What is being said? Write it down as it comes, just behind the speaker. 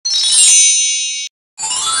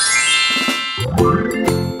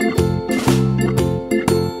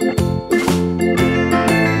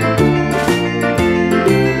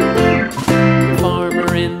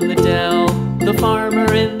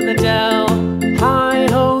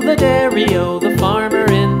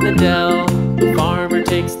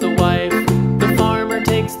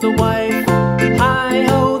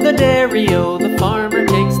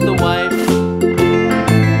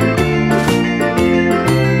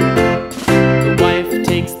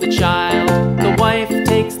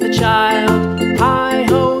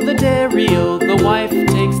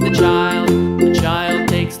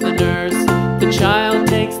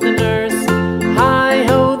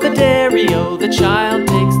the child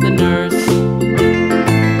takes the nurse.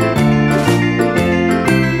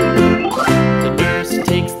 The nurse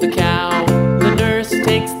takes the cow, the nurse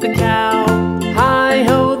takes the cow.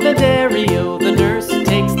 Hi-ho, the dairy-o, the nurse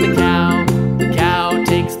takes the cow. The cow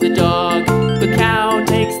takes the dog, the cow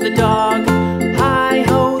takes the dog.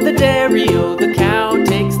 Hi-ho, the dairy-o, the cow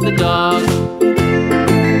takes the dog.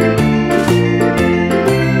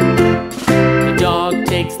 The dog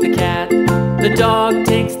takes the cat, the dog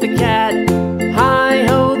takes the cat.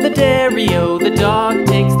 Hi-ho, the dairy-o, the dog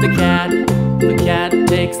takes the cat. The cat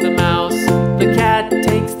takes the mouse, the cat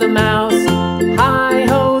takes the mouse.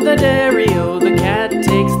 Hi-ho, the dairy-o, the cat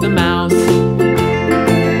takes the mouse.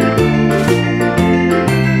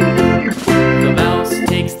 The mouse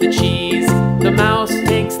takes the cheese, the mouse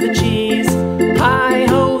takes the cheese.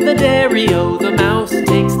 Hi-ho, the dairy-o, the mouse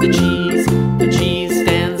takes the cheese. The cheese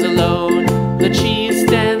stands alone, the cheese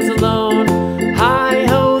stands alone.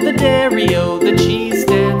 Hi-ho, the dairy-o, the cheese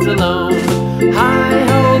stands alone.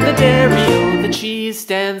 Hi-ho, the dairy-o, the cheese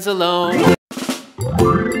stands alone.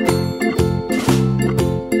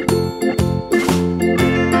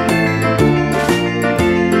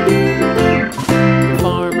 The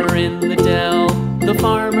farmer in the dell, the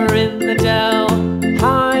farmer in the dell.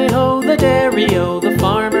 Hi-ho, the dairy-o, the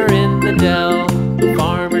farmer in the dell. The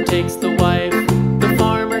farmer takes the wife, the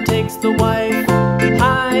farmer takes the wife.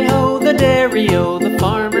 Hi-ho, the dairy-o, the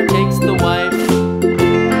farmer takes the wife.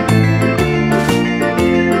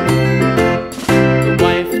 The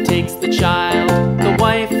wife takes the child, the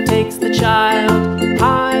wife takes the child.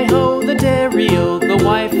 Hi-ho, the dairy-o, the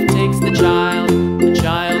wife takes the child. The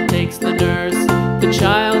child takes the nurse, the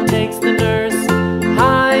child takes the nurse.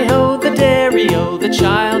 Hi-ho, the dairy-o, the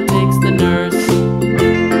child takes the nurse.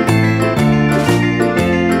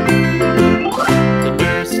 The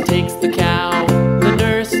nurse takes the cow, the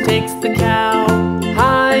nurse takes the cow.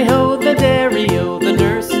 Hi-ho, the dairy-o, the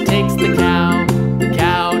nurse takes the cow. The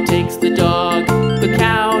cow takes the dog, the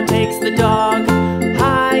cow takes the dog.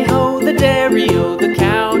 Hi-ho, the dairy-o, the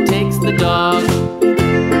cow takes the dog.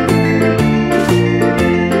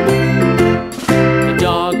 The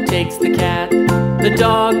dog takes the cat, the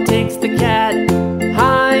dog takes the cat.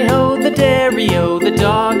 Hi-ho, the dairy-o, the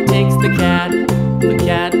dog takes the cat. The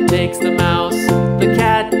cat takes the mouse, the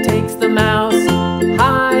cat takes the mouse.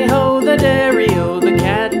 Hi-ho, the dairy-o, the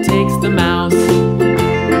cat takes the mouse.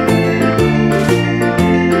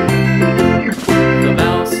 The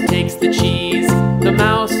mouse takes the cheese, the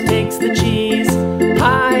mouse takes the cheese.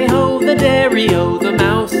 Hi-ho, the dairy-o, the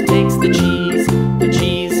mouse takes the cheese. The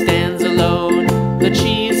cheese stands alone, the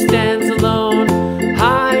cheese stands alone.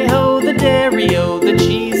 Hi-ho, the dairy-o, the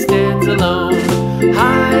cheese stands alone.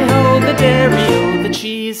 Hi-ho, the dairy-o, the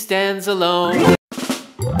cheese stands alone.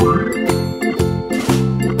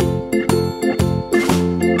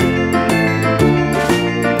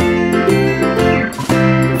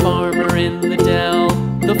 The farmer in the dell,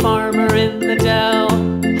 the farmer in the dell.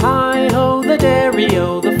 Hi-ho, the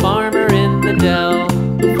dairy-o, the farmer in the dell.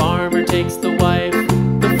 The farmer takes the wife,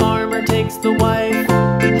 the farmer takes the wife.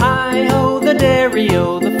 Hi-ho, the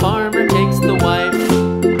dairy-o, the farmer takes the wife.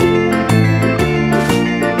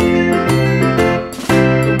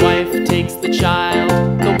 The wife takes the child,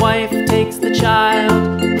 the wife takes the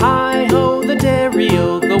child. Hi-ho, the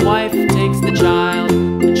dairy-o, the wife takes the child.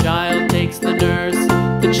 The child takes the nurse,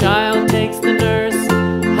 the child takes the nurse.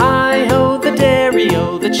 Hi-ho, the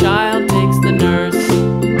dairy-o, the child takes the nurse.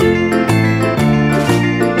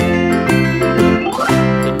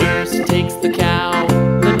 The nurse takes the cow,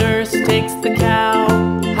 the nurse takes the cow.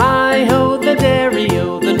 Hi-ho, the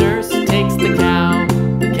dairy-o, the nurse takes the cow.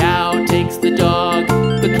 The cow takes the dog,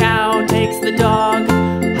 the cow takes the dog.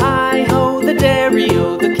 Hi-ho, the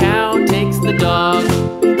dairy-o, the cow takes the dog.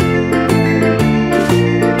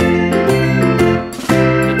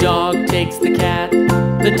 The dog takes the cat,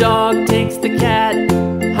 the dog takes the cat.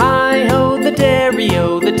 Hi-ho, the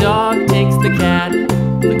dairy-o, the dog takes the cat.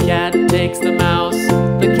 The cat takes the mouse,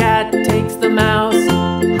 the cat takes the mouse.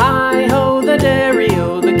 Hi-ho, the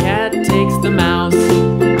dairy-o, the cat takes the mouse.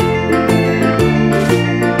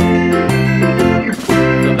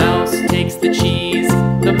 The mouse takes the cheese,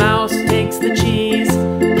 the mouse takes the cheese.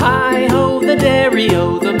 Hi-ho, the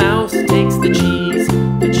dairy-o, the mouse takes the cheese.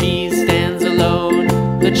 The cheese stands alone,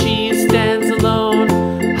 the cheese stands alone.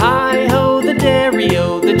 Hi-ho, the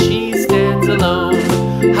dairy-o, the cheese stands alone.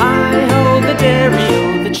 Hi-ho, the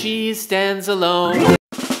dairy-o, the cheese stands alone.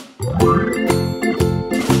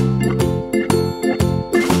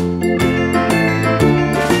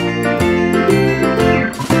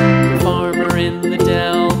 The farmer in the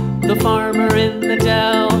dell, the farmer in the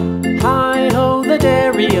dell. Hi-ho, the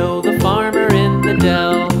dairy-o, the farmer in the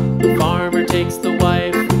dell. The farmer takes the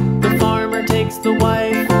wife, the farmer takes the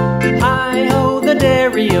wife. Hi-ho, the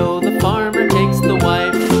dairy-o, the farmer takes the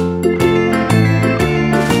wife.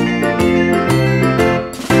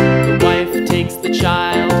 The wife takes the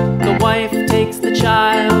child, the wife takes the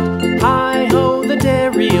child. Hi-ho, the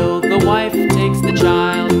dairy-o, the wife takes the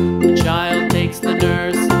child. The child takes the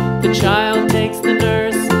nurse, the child takes the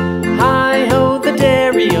nurse. Hi-ho, the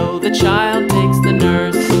dairy-o, the child takes the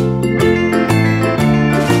nurse.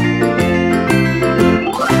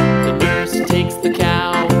 The nurse takes the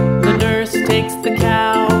cow, the nurse takes the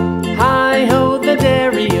cow. Hi-ho, the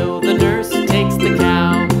dairy-o, the nurse takes the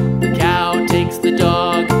cow. The cow takes the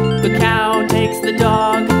dog, the cow takes the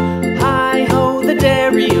dog. Hi-ho, the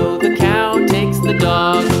dairy-o, the cow takes the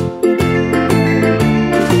dog.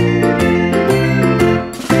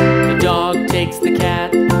 The dog takes the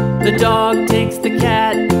cat, the dog takes the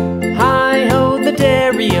cat. Hi-ho, the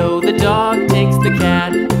dairy-o, the dog takes the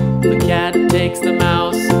cat. The cat takes the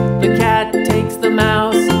mouse, the cat takes the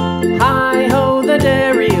mouse. Hi-ho, the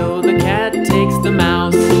dairy-o, the cat takes the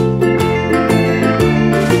mouse.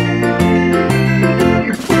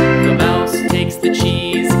 The mouse takes the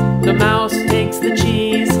cheese, the mouse takes the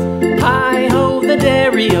cheese. Hi-ho, the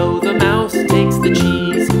dairy-o, the mouse takes the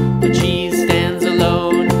cheese. The cheese stands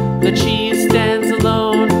alone, the cheese stands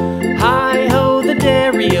alone. Hi-ho, the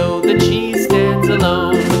dairy-o, the cheese stands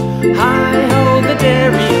alone. Hi-ho, the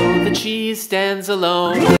dairy-o, the cheese stands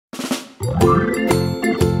alone.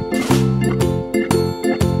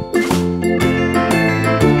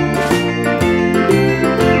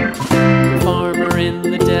 The farmer in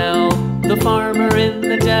the dell, the farmer in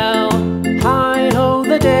the dell. Hi-ho,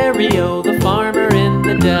 the dairy-o, the farmer in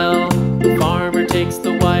the dell. The farmer takes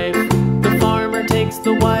the wife, the farmer takes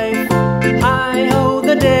the wife. Hi-ho,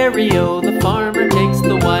 the dairy-o, the farmer takes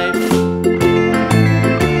the wife.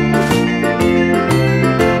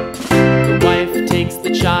 The wife takes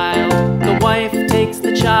the child, the wife takes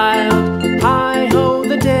the child. Hi-ho,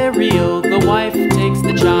 the dairy-o, the wife takes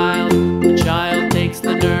the child. The child takes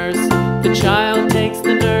the nurse, the child takes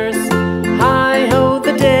the nurse. Hi-ho,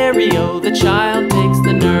 the dairy-o, the child takes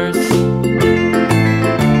the nurse.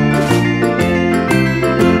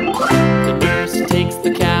 The nurse takes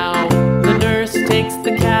the cow, the nurse takes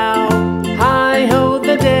the cow. Hi-ho,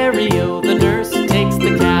 the dairy-o, the nurse takes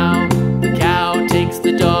the cow. The cow takes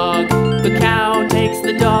the dog, the cow takes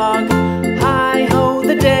the dog. Hi-ho,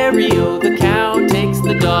 the dairy-o, the cow takes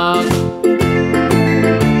the dog.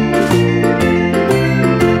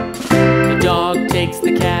 The dog takes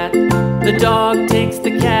the cat, the dog takes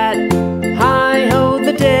the cat. Hi-ho,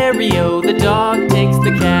 the dairy-o, the dog takes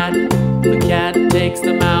the cat. The cat takes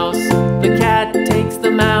the mouse, the cat takes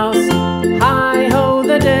the mouse. Hi-ho,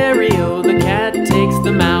 the dairy-o, the cat takes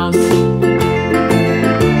the mouse.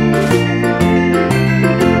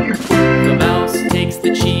 The mouse takes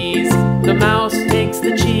the cheese,